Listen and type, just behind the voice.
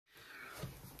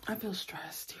I feel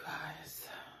stressed, you guys.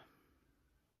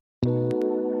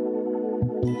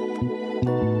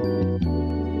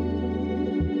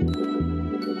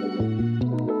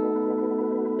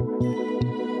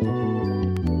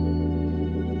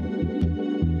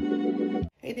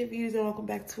 Hey there, beauties, and welcome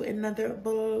back to another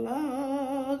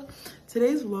vlog.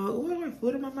 Today's vlog, oh, I got my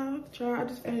food in my mouth, child. I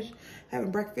just finished having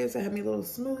breakfast. I had me a little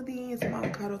smoothie and some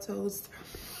avocado toast.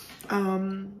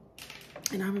 And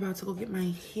I'm about to go get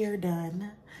my hair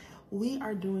done. We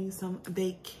are doing some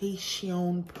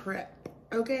vacation prep,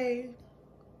 okay?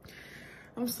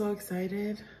 I'm so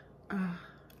excited.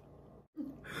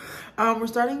 We're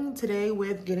starting today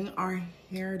with getting our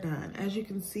hair done. As you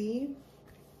can see,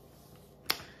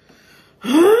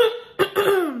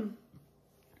 yeah,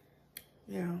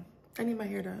 I need my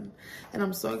hair done. And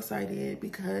I'm so excited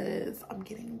because I'm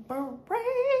getting braids.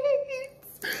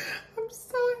 I'm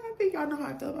so happy. Y'all know how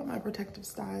I feel about my protective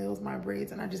styles, my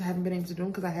braids, and I just haven't been able to do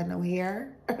them because I had no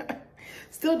hair.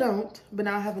 Still don't, but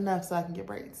now I have enough so I can get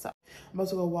braids. So I'm about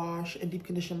to go wash and deep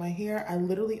condition my hair. I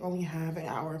literally only have an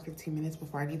hour and 15 minutes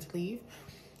before I need to leave.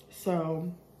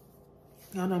 So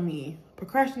y'all know me,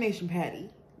 procrastination patty,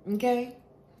 okay?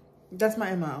 That's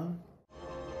my MO.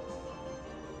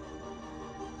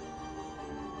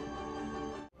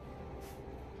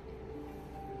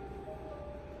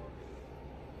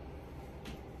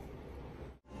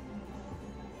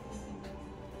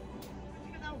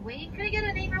 Wait, can I get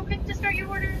a name real quick to start your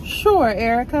order? Sure,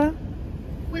 Erica.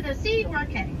 With a C or a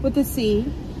K? With a C.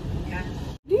 Okay.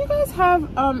 Do you guys have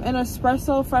an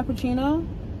espresso frappuccino?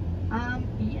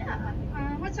 Yeah.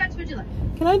 What size would you like?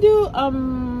 Can I do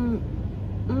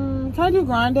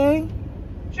grande?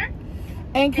 Sure.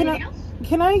 And Anything else?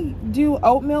 Can I do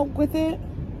oat milk with it?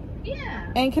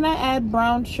 Yeah. And can I add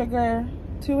brown sugar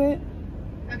to it?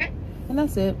 Okay. And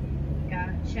that's it.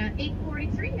 Gotcha.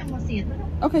 843, and we'll see you later.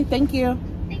 Okay, thank you.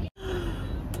 Thank you.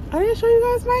 I didn't show you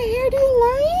guys my hair. Do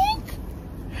you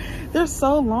like? They're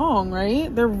so long,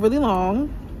 right? They're really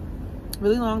long.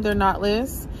 Really long. They're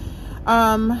knotless.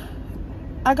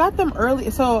 I got them early.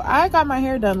 So I got my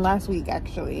hair done last week,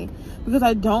 actually, because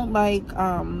I don't like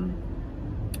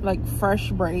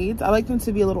fresh braids. I like them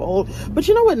to be a little old. But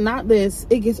you know what? Knotless,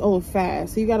 it gets old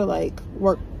fast. So you gotta like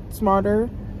work smarter,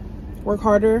 work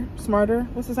harder, smarter.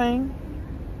 What's the saying?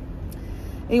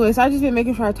 Anyway, so I just been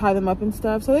making sure I tie them up and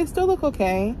stuff, so they still look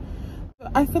okay.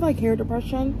 I feel like hair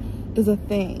depression is a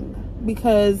thing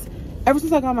because ever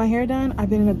since I got my hair done, I've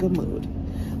been in a good mood.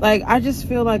 Like, I just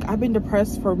feel like I've been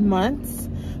depressed for months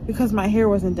because my hair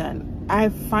wasn't done. I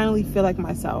finally feel like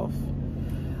myself.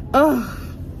 Ugh.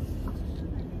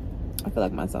 I feel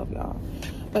like myself, y'all.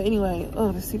 But anyway,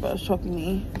 oh, the seatbelt is choking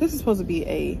me. This is supposed to be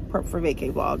a prep for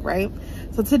vacay vlog, right?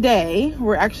 So today,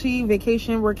 we're actually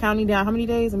vacation. We're counting down how many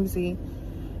days? Let me see.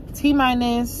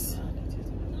 T-minus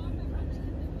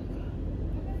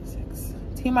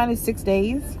 6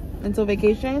 days until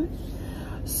vacation.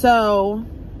 So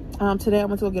today I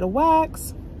went to go get a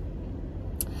wax.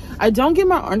 I don't get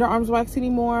my underarms waxed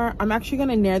anymore. I'm actually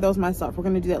gonna nair those myself. We're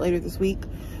gonna do that later this week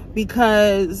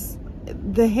because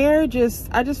the hair I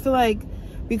just feel like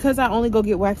because I only go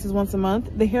get waxes once a month,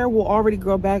 the hair will already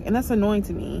grow back, and that's annoying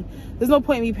to me. There's no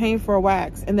point in me paying for a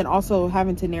wax and then also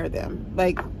having to nair them.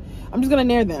 Like, I'm just gonna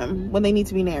nair them when they need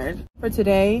to be naired. For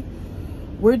today,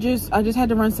 I just had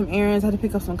to run some errands. I had to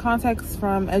pick up some contacts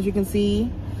from, as you can see,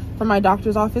 from my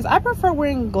doctor's office. I prefer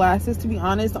wearing glasses, to be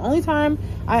honest. The only time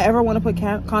I ever want to put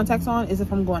contacts on is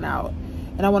if I'm going out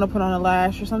and I want to put on a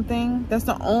lash or something. That's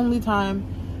the only time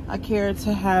I care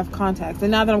to have contacts.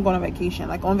 And now that I'm going on vacation,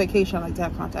 like on vacation, I like to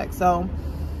have contacts. So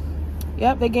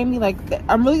yep, they gave me like, they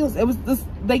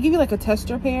give you like a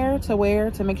tester pair to wear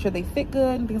to make sure they fit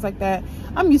good and things like that.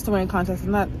 I'm used to wearing contacts,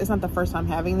 and it's not the first time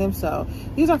having them, so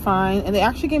these are fine. And they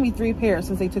actually gave me 3 pairs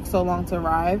since they took so long to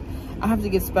arrive. I have to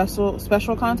get special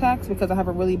contacts because I have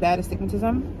a really bad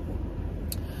astigmatism.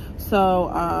 So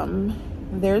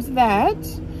there's that.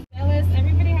 Alice,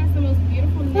 everybody has the most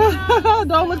beautiful nails.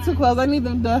 Don't look too close, I need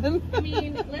them done. I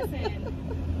mean, listen,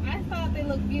 I thought they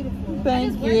looked beautiful. Thank I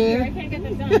just you. work here, I can't get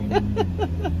them done.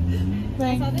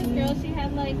 Thank I saw this you. girl, she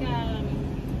had like a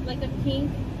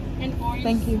pink and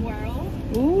orange swirl.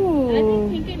 Ooh. And I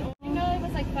think pink and orange, you know, it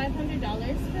was like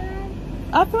 $500 for them.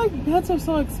 I feel like pets are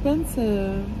so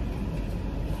expensive.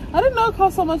 I didn't know it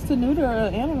cost so much to neuter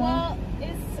an animal. Well,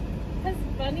 it's because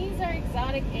bunnies are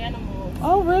exotic animals.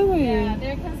 Oh, really? Yeah,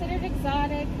 they're considered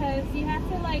exotic because you have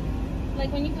to like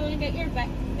when you go and get your vet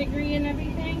degree and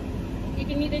everything, you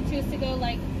can either choose to go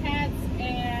like cats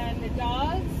and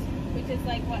dogs, which is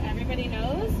like what everybody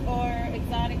knows, or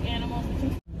exotic animals, which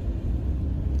is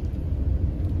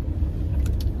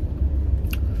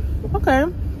okay.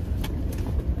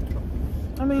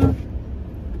 I mean,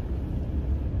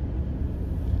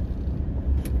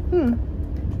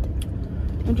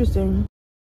 interesting.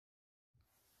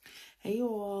 Hey, you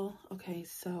all. Okay,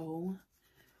 so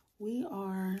we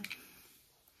are,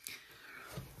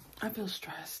 I feel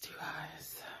stressed, you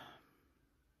guys.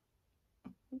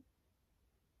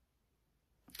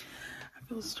 I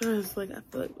feel stressed. Like, I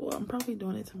feel like, well, I'm probably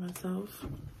doing it to myself.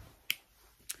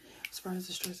 As far as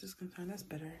the stress is concerned, that's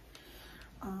better.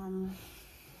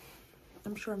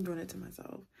 I'm sure I'm doing it to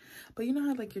myself. But you know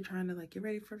how, like, you're trying to, like, get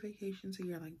ready for vacation, so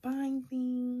you're, like, buying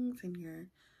things and you're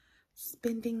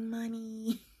spending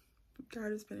money. I'm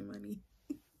tired of spending money.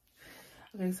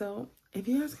 Okay, so if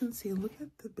you guys can see, look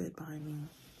at the bed behind me.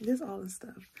 There's all the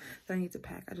stuff that I need to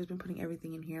pack. I just been putting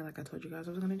everything in here like I told you guys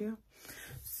I was gonna do.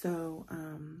 So,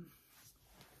 and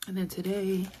then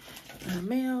today in the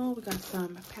mail, we got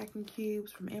some packing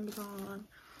cubes from Amazon.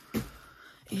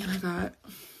 And I got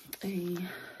a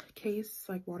case,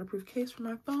 like waterproof case for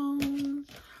my phone.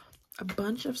 A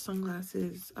bunch of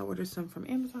sunglasses. I ordered some from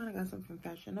Amazon. I got some from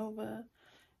Fashion Nova.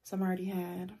 Some I already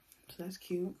had, so that's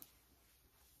cute.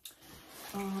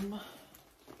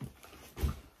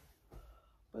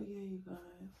 But yeah, you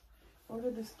guys,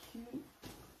 ordered this cute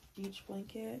beach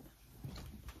blanket.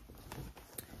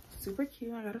 Super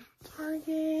cute. I got it from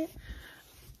Target.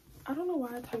 I don't know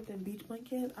why I typed in beach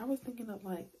blanket. I was thinking of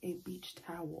like a beach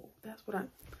towel. That's what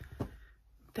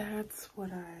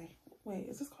I, wait,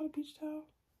 is this called a beach towel?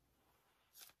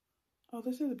 Oh,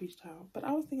 this is a beach towel. But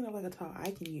I was thinking of like a towel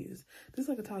I can use. This is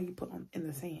like a towel you put on in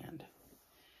the sand.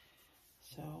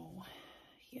 So,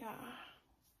 yeah.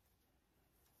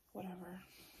 Whatever.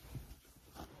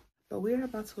 But we're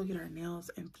about to go get our nails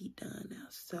and feet done.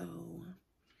 So,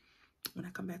 when I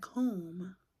come back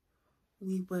home,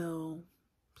 we will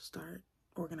start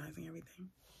organizing everything.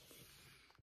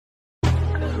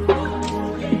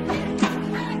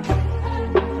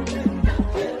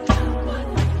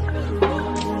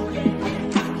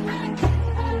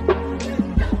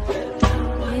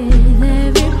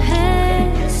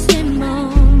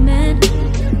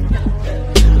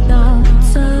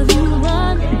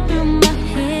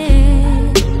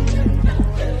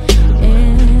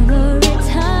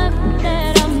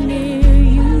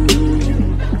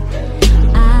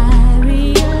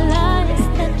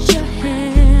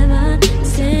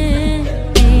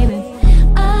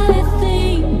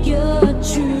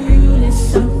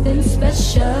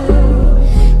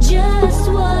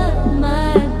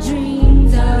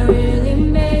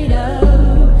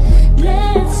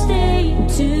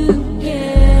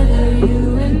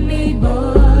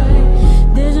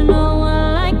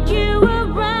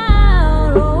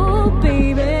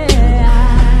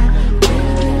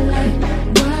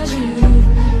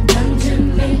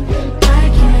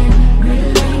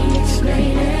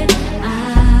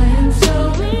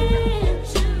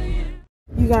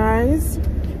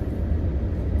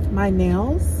 My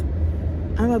nails,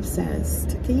 I'm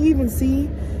obsessed. Can you even see?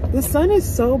 The sun is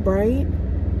so bright.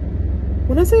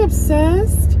 When I say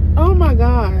obsessed, oh my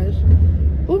gosh.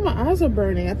 Oh, my eyes are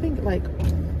burning. I think like,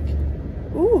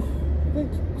 ooh, I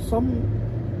think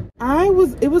I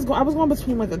was going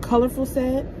between like a colorful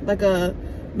set, like a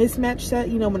mismatch set,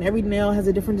 you know, when every nail has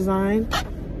a different design,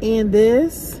 and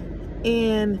this,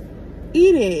 and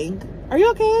eating. Are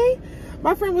you okay?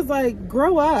 My friend was like,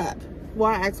 grow up. Well,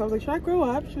 I asked her, I was like, should I grow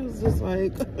up? She was just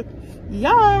like,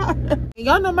 yeah.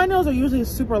 Y'all know my nails are usually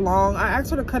super long. I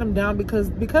asked her to cut them down because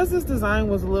this design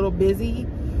was a little busy.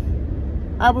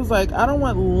 I was like, I don't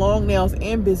want long nails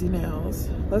and busy nails.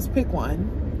 Let's pick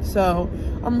one. So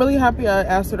I'm really happy I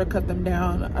asked her to cut them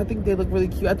down. I think they look really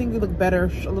cute. I think they look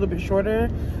better a little bit shorter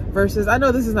versus, I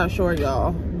know this is not short,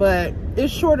 y'all, but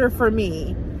it's shorter for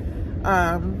me.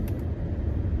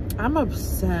 I'm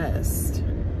obsessed.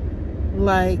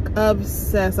 Like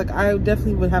obsessed. Like I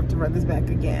definitely would have to run this back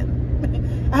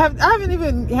again. I haven't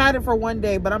even had it for one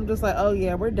day, but I'm just like, oh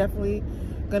yeah, we're definitely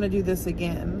gonna do this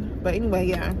again. But anyway,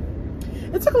 yeah,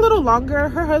 it took a little longer.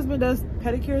 Her husband does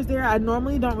pedicures there. I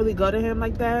normally don't really go to him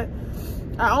like that.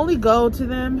 I only go to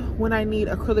them when I need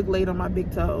acrylic laid on my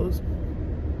big toes,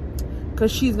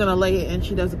 because she's gonna lay it and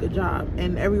she does a good job,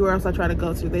 and everywhere else I try to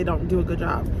go to, they don't do a good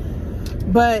job.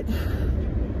 But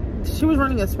she was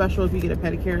running a special if you get a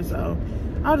pedicure, so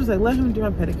I was just like, let him do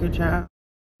my pedicure, child.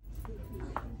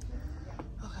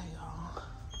 Okay, y'all.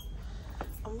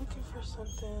 I'm looking for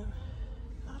something.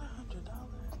 Not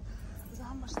 $100. Is that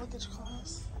how much luggage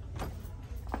costs?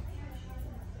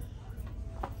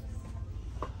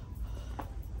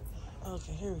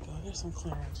 Okay, here we go. Here's some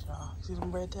clearance, y'all. See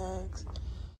them red tags?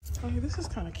 Okay, this is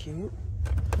kind of cute.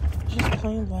 Just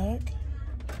plain black.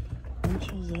 How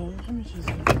much is that? How much is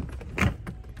it?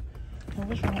 Oh,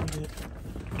 what's wrong with it?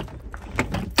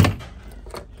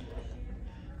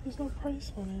 There's no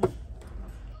price on it.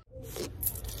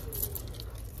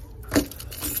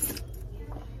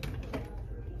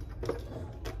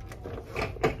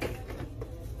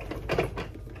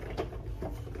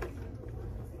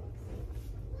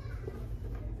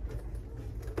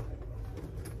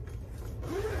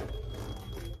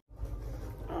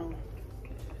 Oh,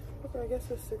 okay, I guess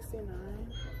it's $69.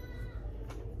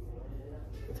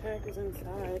 The tag is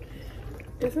inside.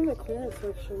 It's in the clearance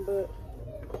section, but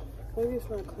maybe it's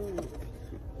not clearance.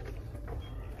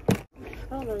 I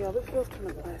don't know, y'all. This feels kind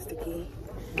of plasticky.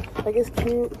 Like, it's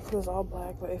cute because it's all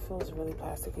black, but it feels really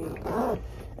plasticky.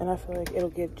 And I feel like it'll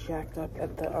get jacked up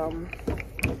at the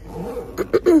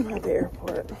at the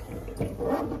airport.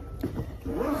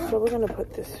 So we're gonna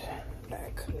put this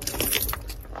back.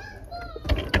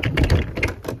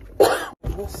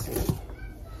 Let's see.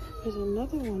 There's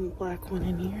another black one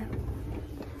in here.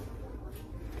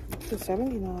 This is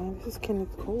 $79. This is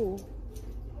Kenneth Cole.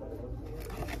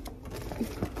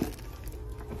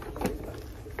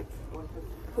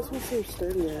 This one seems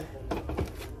sturdier.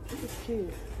 This is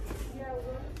cute.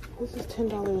 This is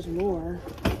 $10 more.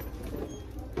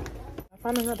 I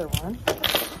found another one.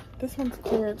 This one's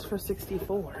clearance for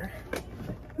 $64.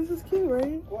 This is cute,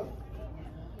 right?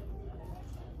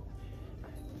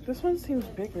 This one seems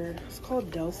bigger. It's called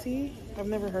Delcy. I've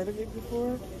never heard of it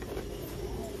before.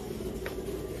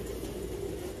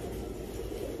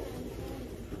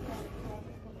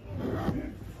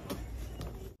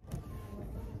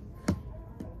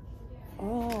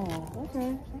 Oh,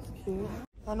 okay. That's cute.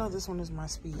 I know this one is my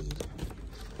speed.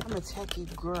 I'm a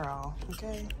techie girl,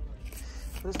 okay?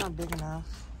 But it's not big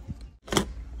enough.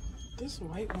 This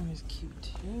white one is cute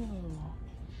too.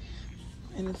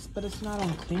 And but it's not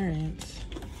on clearance.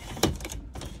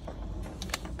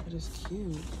 But it's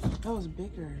cute. That was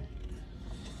bigger.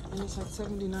 And it's like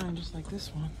 $79, just like this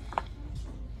one.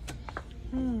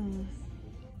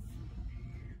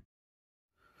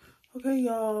 Okay,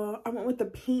 y'all. I went with the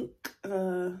pink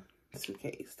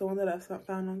suitcase, the one that I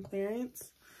found on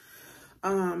clearance.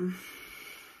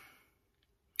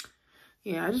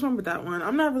 Yeah, I just went with that one.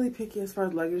 I'm not really picky as far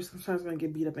as luggage. Sometimes I'm gonna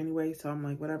get beat up anyway, so I'm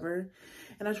like, whatever.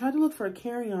 And I tried to look for a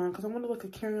carry-on because I want to look a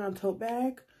carry-on tote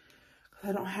bag because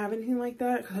I don't have anything like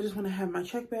that because I just want to have my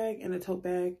check bag and a tote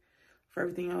bag for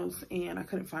everything else, and I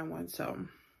couldn't find one. So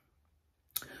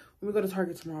when we go to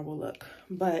Target tomorrow, we'll look.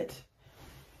 But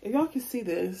if y'all can see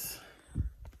this,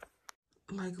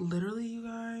 like literally, you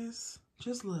guys,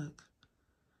 just look.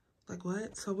 Like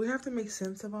what? So we have to make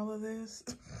sense of all of this.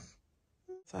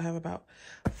 So I have about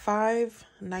 5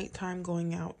 nighttime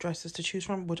going out dresses to choose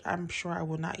from, which I'm sure I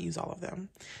will not use all of them.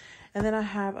 And then I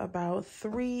have about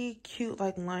 3 cute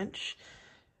like lunch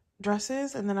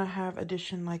dresses. And then I have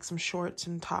addition like some shorts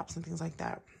and tops and things like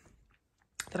that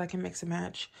I can mix and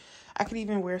match. I could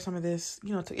even wear some of this,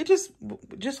 you know, it just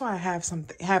so I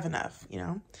have enough, you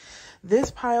know. This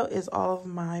pile is all of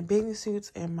my bathing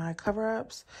suits and my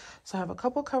cover-ups. So I have a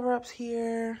couple cover-ups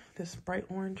here. This bright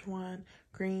orange one,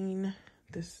 green,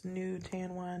 this new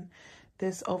tan one,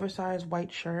 this oversized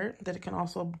white shirt that it can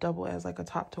also double as like a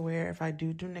top to wear if I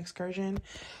do an excursion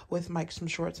with like some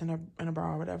shorts and a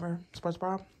bra or whatever, sports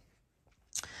bra.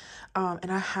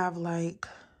 And I have like,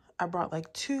 I brought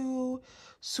like 2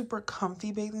 super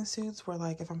comfy bathing suits where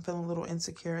like if I'm feeling a little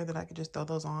insecure that I could just throw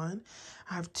those on.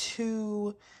 I have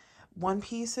 2 one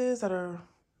pieces that are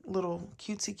little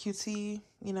cutesy,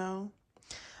 you know,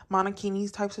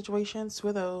 monokinis type situations, 2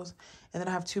 of those. And then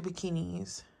I have 2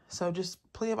 bikinis. So just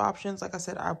plenty of options. Like I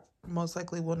said, I most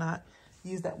likely will not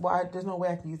use that. Well, there's no way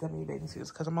I can use that many bathing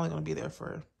suits because I'm only going to be there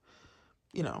for,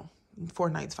 you know,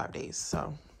 4 nights, 5 days.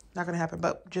 So not going to happen.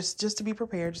 But just to be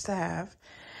prepared, just to have.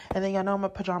 And then y'all know I'm a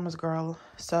pajamas girl.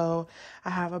 So I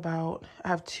have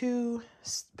 2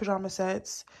 pajama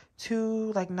sets,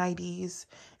 2 like nighties,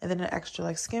 and then an extra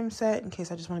like skim set in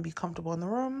case I just want to be comfortable in the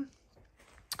room.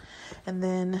 And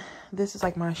then this is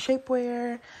like my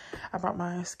shapewear. I brought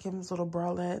my Skims little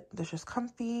bralette that's just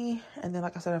comfy. And then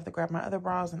like I said, I have to grab my other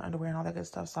bras and underwear and all that good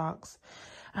stuff, socks.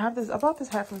 I bought this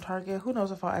hat from Target. Who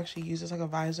knows if I'll actually use this like a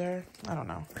visor. I don't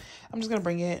know. I'm just going to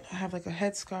bring it. I have like a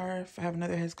headscarf. I have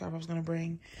another headscarf I was going to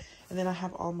bring. And then I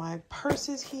have all my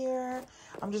purses here.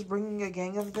 I'm just bringing a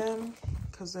gang of them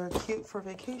because they're cute for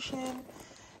vacation.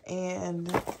 And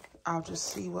I'll just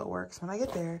see what works when I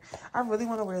get there. I really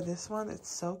want to wear this one. It's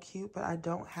so cute, but I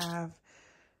don't have,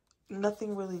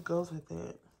 nothing really goes with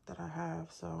it that I have.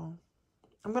 So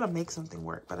I'm going to make something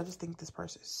work, but I just think this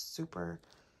purse is super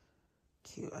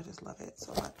cute. I just love it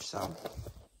so much. So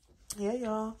yeah,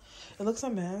 y'all, it looks a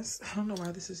mess. I don't know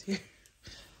why this is here.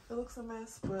 It looks a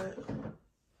mess, but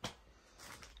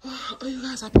Oh, you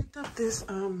guys, I picked up this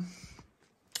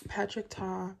Patrick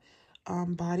Ta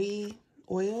body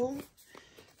oil.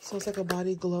 So it's like a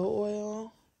body glow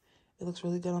oil. It looks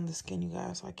really good on the skin, you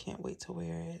guys, so I can't wait to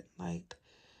wear it, like,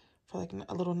 for, like,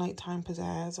 a little nighttime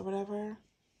pizzazz or whatever.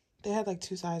 They had, like,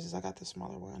 2 sizes. I got the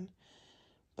smaller one.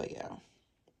 But, yeah.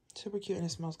 Super cute, and it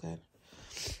smells good.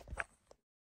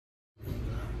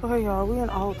 Okay, y'all, we in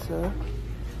Ulta.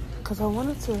 Because I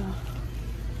wanted to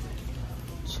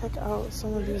check out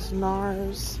some of these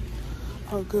NARS.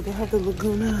 Oh, good. They have the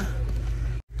Laguna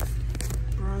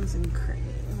bronzing cream.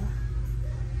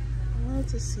 I wanted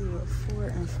to see what 4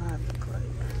 and 5 look like.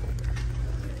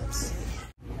 Let's see.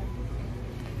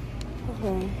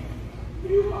 Okay.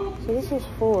 So this is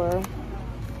 4.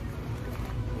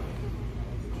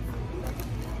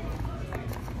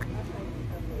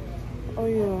 Oh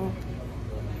yeah.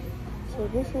 So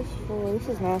this is 4. This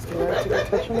is nasty, right? To be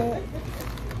touching it.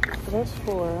 So that's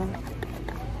 4.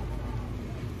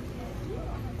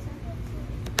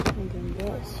 And then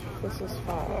this is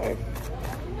 5.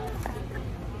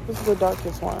 This is the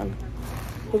darkest one.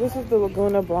 So this is the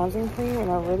Laguna bronzing cream,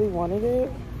 and I really wanted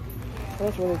it.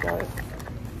 That's really dark.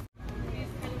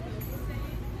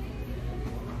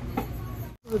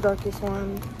 This is the darkest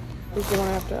one. This is the one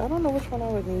after. I don't know which one I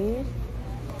would need,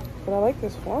 but I like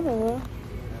this formula.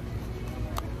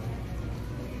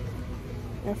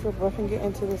 After buffing it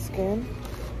into the skin.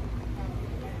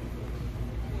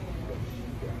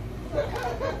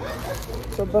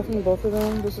 So buffing both of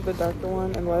them. This is the darker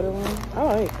one and lighter one. I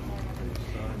like.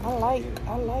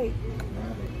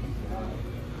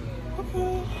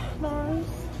 Okay, nice.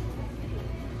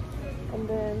 And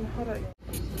then, hold on.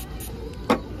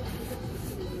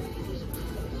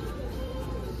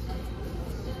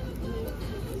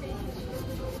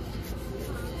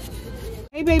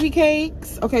 Hey, baby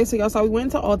cakes. Okay, so y'all saw we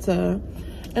went to Ulta.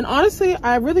 And honestly,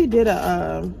 I really did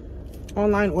a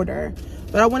online order.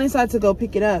 But I went inside to go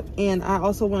pick it up. And I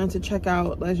also wanted to check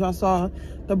out, as y'all saw,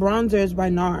 the bronzers by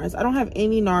NARS. I don't have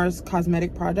any NARS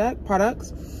cosmetic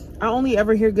products. I only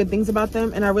ever hear good things about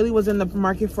them. And I really was in the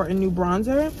market for a new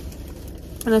bronzer.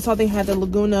 And I saw they had the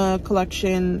Laguna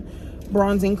collection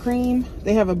bronzing cream.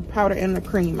 They have a powder and a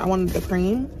cream. I wanted the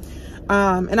cream.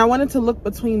 And I wanted to look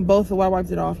between both. Well, I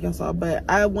wiped it off, y'all saw. But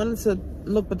I wanted to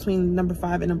look between number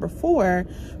 5 and number 4.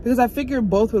 Because I figured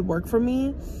both would work for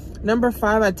me. Number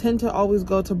 5, I tend to always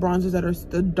go to bronzers that are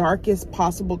the darkest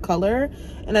possible color.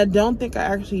 And I don't think I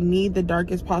actually need the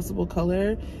darkest possible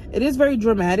color. It is very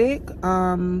dramatic.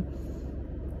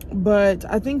 But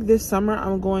I think this summer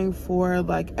I'm going for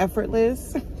like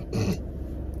effortless.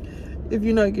 If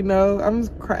you know, you know. I'm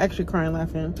actually crying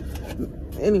laughing.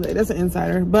 Anyway, that's an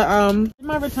insider. But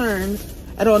my return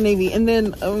at Old Navy. And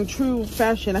then true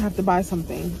fashion, I have to buy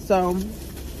something. So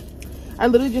I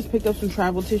literally just picked up some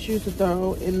travel tissues to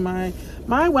throw in my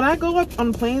when I go up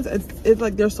on planes, it's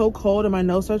like they're so cold and my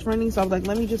nose starts running. So I was like,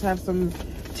 let me just have some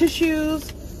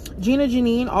tissues. Gina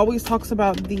Janine always talks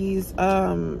about these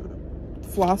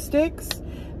floss sticks.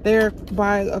 They're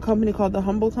by a company called The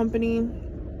Humble Company.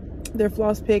 They're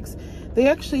floss picks. They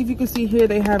actually, if you can see here,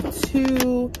 they have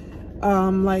 2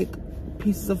 like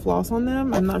pieces of floss on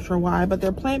them. I'm not sure why, but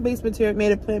they're plant-based material,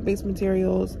 made of plant-based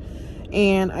materials.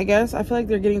 And I guess I feel like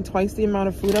they're getting twice the amount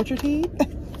of food out your teeth.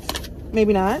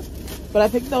 Maybe not, but I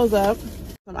picked those up.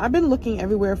 I've been looking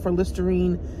everywhere for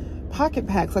Listerine pocket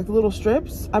packs, like the little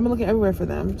strips. I've been looking everywhere for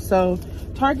them. So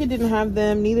Target didn't have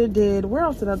them, neither did, where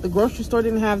else did I? The grocery store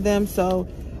didn't have them, so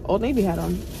Old Navy had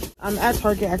them. I'm at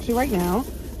Target actually right now,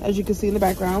 as you can see in the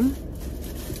background.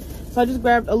 So I just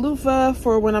grabbed a loofah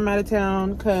for when I'm out of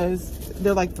town, because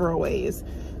they're like throwaways.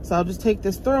 So I'll just take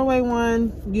this throwaway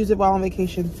one, use it while on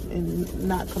vacation, and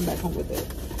not come back home with it.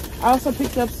 I also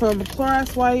picked up some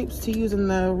Clorox wipes to use in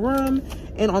the room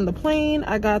and on the plane.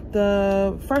 I got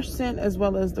the Fresh Scent as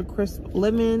well as the Crisp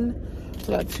Lemon.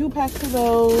 So I got 2 packs of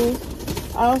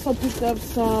those. I also picked up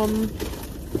some,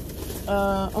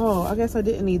 oh, I guess I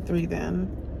didn't need 3 then.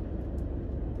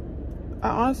 I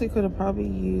honestly could have probably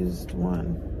used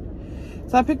 1.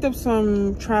 So I picked up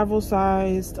some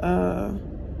travel-sized,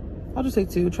 I'll just take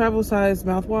 2. Travel-sized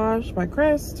mouthwash by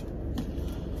Crest.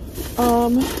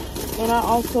 And I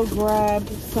also grabbed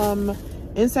some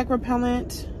insect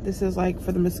repellent. This is like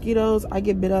for the mosquitoes. I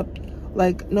get bit up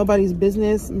like nobody's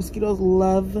business. Mosquitoes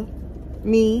love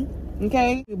me,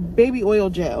 okay? Baby oil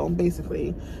gel,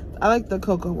 basically. I like the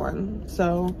cocoa one.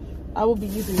 So I will be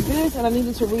using this, and I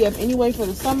needed to re-up anyway for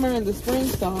the summer and the spring,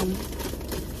 so I'm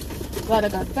glad I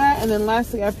got that. And then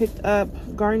lastly, I picked up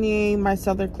Garnier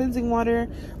Micellar Cleansing Water.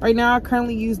 Right now, I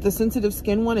currently use the sensitive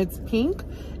skin one. It's pink.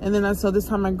 And then so this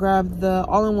time I grabbed the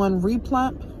all-in-one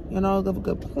Replump. You know, give a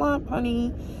good plump,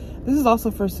 honey. This is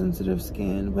also for sensitive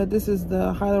skin, but this is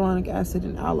the hyaluronic acid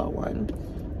and aloe one.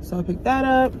 So I picked that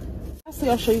up. Lastly,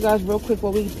 I'll show you guys real quick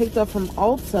what we picked up from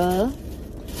Ulta.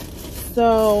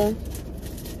 So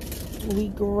we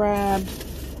grabbed,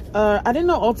 I didn't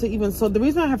know Ulta even, so the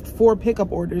reason I have 4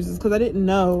 pickup orders is because I didn't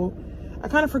know, I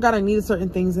kind of forgot I needed certain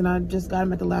things and I just got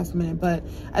them at the last minute, but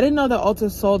I didn't know that Ulta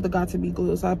sold the Got2b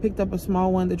glue. So I picked up a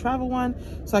small one, the travel one,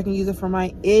 so I can use it for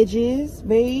my edges,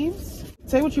 babes.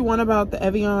 Say what you want about the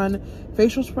Evian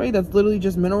facial spray, that's literally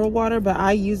just mineral water, but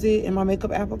I use it in my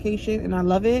makeup application and I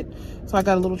love it. So I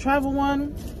got a little travel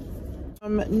one.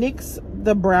 NYX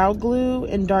the brow glue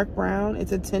in dark brown.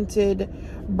 It's a tinted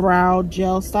brow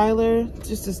gel styler.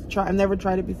 Just to try, I've never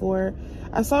tried it before.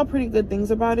 I saw pretty good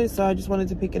things about it, so I just wanted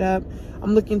to pick it up.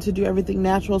 I'm looking to do everything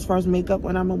natural as far as makeup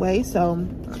when I'm away, so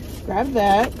grab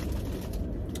that.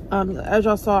 As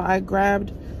y'all saw, I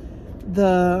grabbed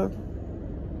the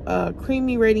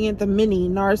Creamy Radiant, the mini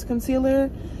NARS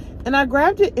concealer, and I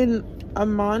grabbed it in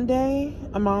Amande.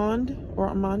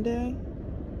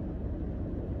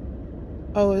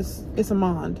 Oh, it's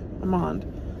Amande,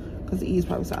 because the E is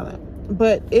probably silent.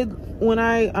 But it, when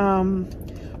I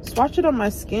swatched it on my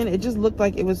skin, it just looked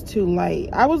like it was too light.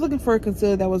 I was looking for a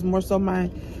concealer that was more so my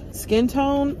skin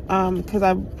tone, because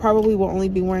I probably will only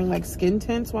be wearing like skin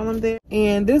tints while I'm there.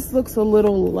 And this looks a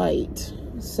little light,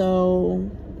 so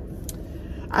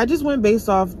I just went based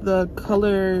off the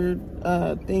color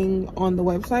thing on the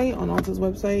website, on Ulta's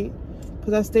website,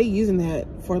 because I stay using that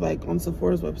for like on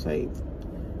Sephora's website.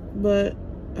 But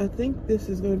I think this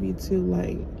is going to be too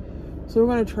light, so we're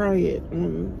going to try it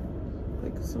on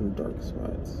like some dark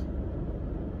spots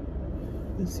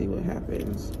and see what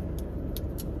happens.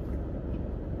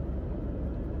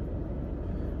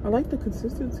 I like the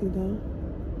consistency though.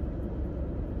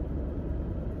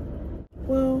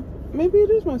 Well, maybe it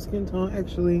is my skin tone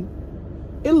actually.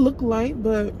 It looked light,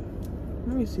 but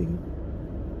let me see.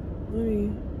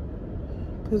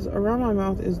 Because around my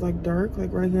mouth is like dark,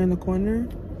 like right here in the corner.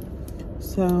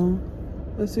 So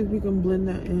let's see if we can blend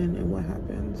that in and what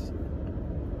happens.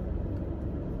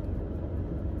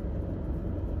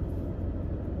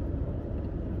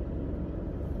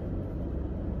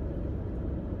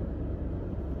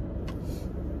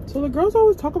 So the girls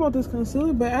always talk about this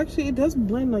concealer, but actually it does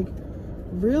blend like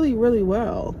really, really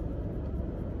well.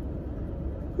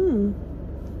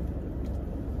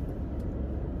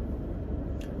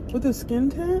 With a skin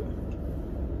tint?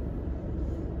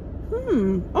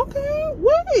 Okay,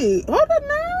 wait, hold on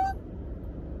now.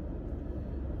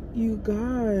 You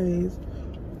guys.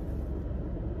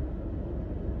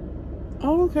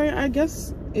 Oh, okay, I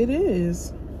guess it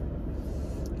is.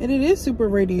 And it is super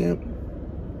radiant.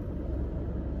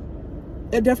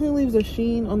 It definitely leaves a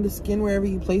sheen on the skin wherever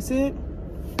you place it.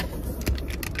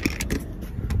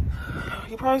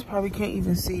 You probably can't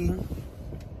even see.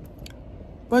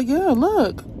 But yeah,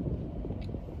 look.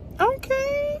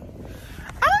 Okay.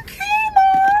 Okay,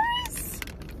 Mars.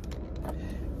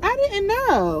 I didn't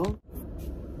know.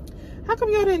 How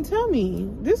come y'all didn't tell me?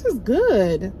 This is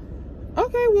good.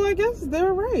 Okay, well, I guess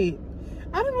they're right.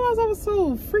 I didn't realize I was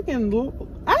so freaking low.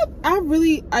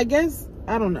 I guess,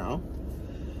 I don't know.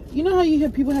 You know how you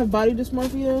have people have body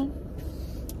dysmorphia?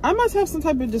 I must have some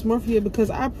type of dysmorphia because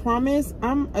I promise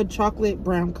I'm a chocolate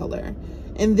brown color.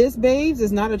 And this, babes,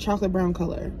 is not a chocolate brown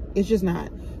color. It's just not.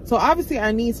 So obviously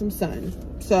I need some sun.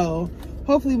 So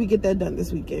hopefully we get that done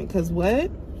this weekend. Because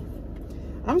what?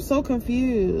 I'm so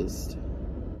confused.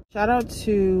 Shout out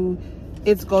to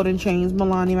It's Golden Chains,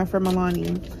 Milani, my friend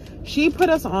Milani. She put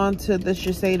us on to the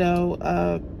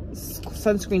Shiseido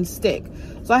sunscreen stick.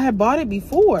 So I had bought it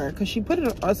before because she put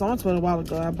us onto it a while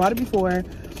ago. I bought it before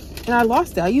and I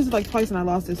lost it. I used it like twice and I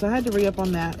lost it. So I had to re-up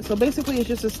on that. So basically it's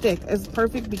just a stick. It's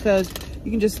perfect because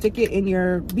you can just stick it in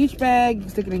your beach bag, you can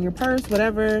stick it in your purse,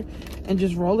 whatever, and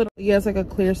just roll it. Yeah, it's like a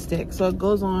clear stick. So it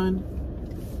goes on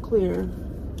clear.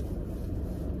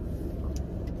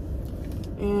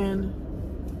 And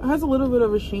it has a little bit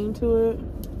of a sheen to it.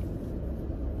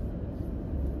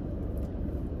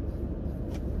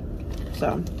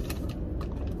 So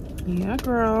yeah,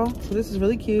 girl. So this is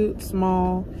really cute,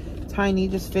 small, tiny,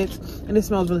 just fits, and it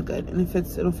smells really good, and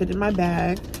it'll fit in my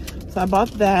bag. So I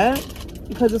bought that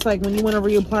because it's like when you want to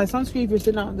reapply sunscreen if you're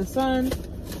sitting out in the sun.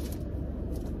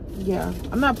 Yeah,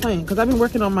 I'm not playing because I've been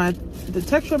working on the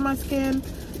texture of my skin,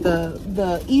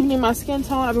 the evening my skin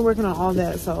tone. I've been working on all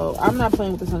that, so I'm not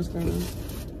playing with the sunscreen.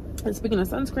 And speaking of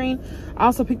sunscreen, I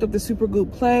also picked up the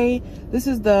Supergoop Play. This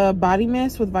is the body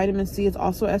mist with vitamin C. It's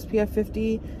also SPF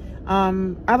 50.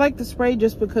 I like the spray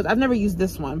just because I've never used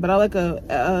this one, but I like a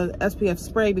SPF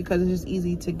spray because it's just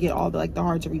easy to get all the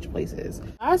hard to reach places.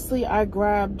 Lastly, I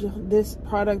grabbed this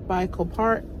product by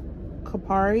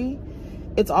Kapari.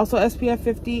 It's also SPF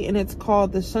 50, and it's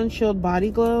called the Sun Shield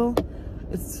Body Glow.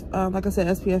 It's like I said,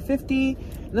 SPF 50,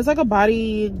 and it's like a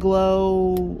body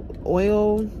glow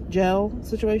oil gel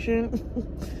situation.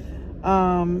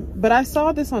 But I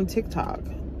saw this on TikTok.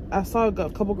 I saw a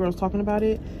couple girls talking about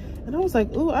it, and I was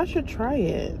like, ooh, I should try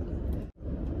it.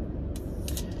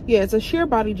 Yeah, it's a sheer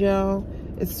body gel.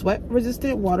 It's sweat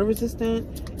resistant, water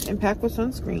resistant, and packed with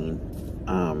sunscreen.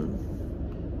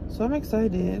 So I'm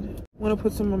excited. I want to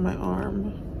put some on my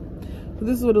arm. So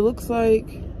this is what it looks like.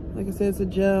 Like I said, it's a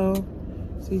gel.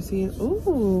 So you see it.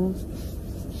 Ooh.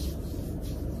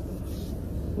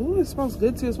 Ooh, it smells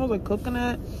good too. It smells like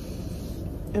coconut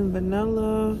and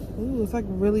vanilla. Ooh, it's like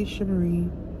really shimmery.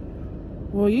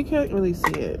 Well, you can't really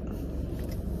see it.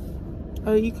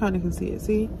 Oh, you kind of can see it.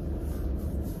 See?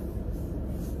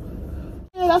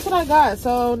 Yeah, that's what I got.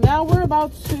 So now we're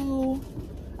about to...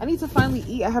 I need to finally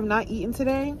eat. I have not eaten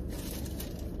today.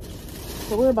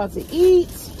 So we're about to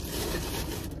eat.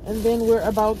 And then we're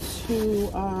about to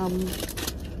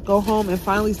go home and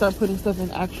finally start putting stuff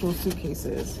in actual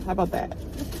suitcases. How about that?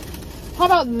 How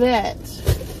about that?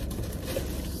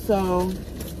 So,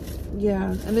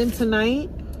 yeah. And then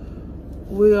tonight,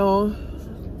 we'll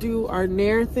do our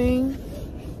Nair thing.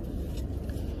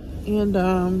 And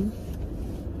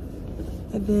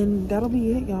then that'll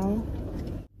be it, y'all.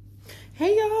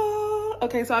 Hey y'all.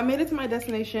 Okay, so I made it to my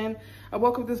destination. I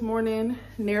woke up this morning,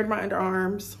 Naired my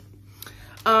underarms.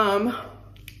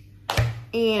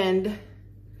 And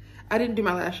I didn't do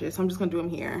my lashes, so I'm just gonna do them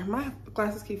here. My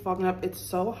glasses keep fogging up. It's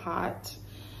so hot.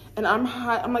 And I'm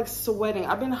hot, I'm like sweating.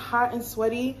 I've been hot and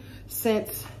sweaty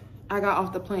since I got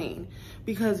off the plane.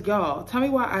 Because y'all, tell me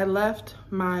why I left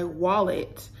my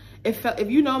wallet. It fell, if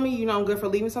you know me, you know I'm good for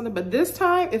leaving something, but this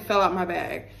time it fell out my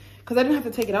bag. Cause I didn't have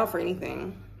to take it out for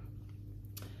anything.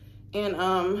 And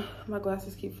my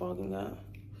glasses keep fogging up.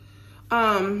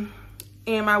 And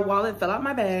my wallet fell out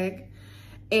my bag.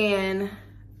 And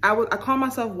I called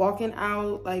myself walking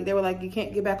out. Like, they were like, you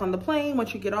can't get back on the plane.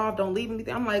 Once you get off, don't leave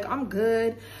anything. I'm like, I'm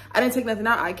good. I didn't take nothing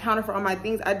out. I counted for all my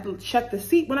things. I checked the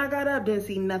seat when I got up, didn't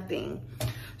see nothing.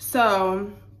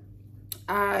 So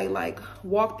I like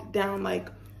walked down like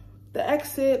the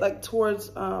exit, like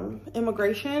towards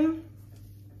immigration.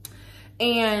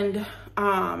 And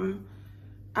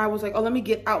I was like, oh, let me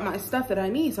get out my stuff that I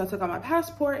need. So I took out my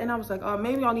passport, and I was like, oh,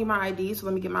 maybe I'll need my ID. So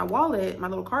let me get my wallet, my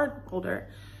little card holder.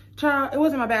 Child, it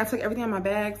wasn't my bag. I took everything in my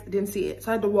bags, didn't see it.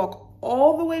 So I had to walk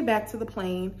all the way back to the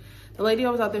plane. The lady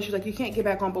that was out there, she's like, you can't get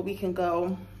back on, but we can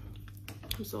go.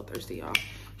 I'm so thirsty, y'all.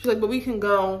 She's like, but we can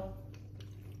go.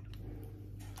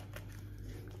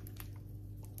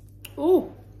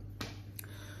 Ooh.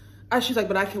 She's like,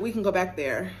 but we can go back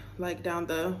there, like down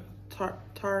the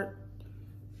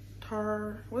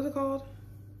what's it called?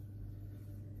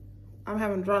 I'm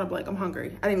having drawn a blank. I'm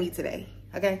hungry. I didn't eat today.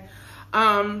 Okay.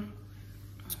 Tarmac.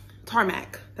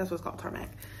 That's what it's called, tarmac.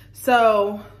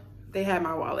 So they had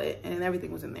my wallet and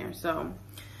everything was in there. So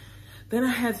then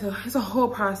I had to, it's a whole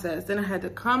process. Then I had to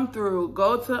come through,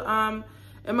 go to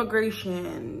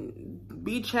immigration,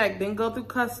 be checked, then go through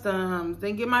customs,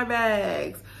 then get my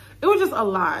bags. It was just a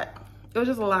lot. It was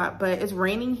just a lot, but it's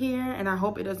raining here and I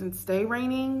hope it doesn't stay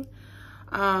raining.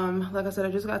 Like I said, I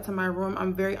just got to my room.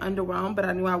 I'm very underwhelmed, but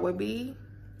I knew I would be.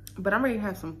 But I'm ready to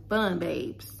have some fun,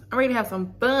 babes. I'm ready to have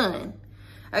some fun.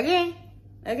 Okay?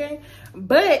 Okay?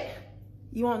 But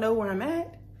you won't know where I'm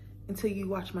at until you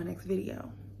watch my next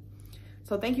video.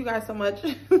 So thank you guys so much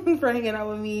for hanging out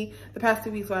with me the past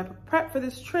 2 weeks while I prep for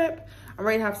this trip. I'm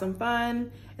ready to have some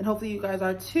fun, and hopefully you guys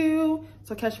are too.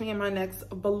 So catch me in my next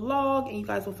vlog, and you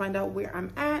guys will find out where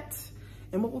I'm at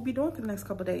and what we'll be doing for the next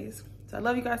couple days. So I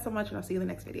love you guys so much, and I'll see you in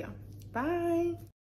the next video. Bye.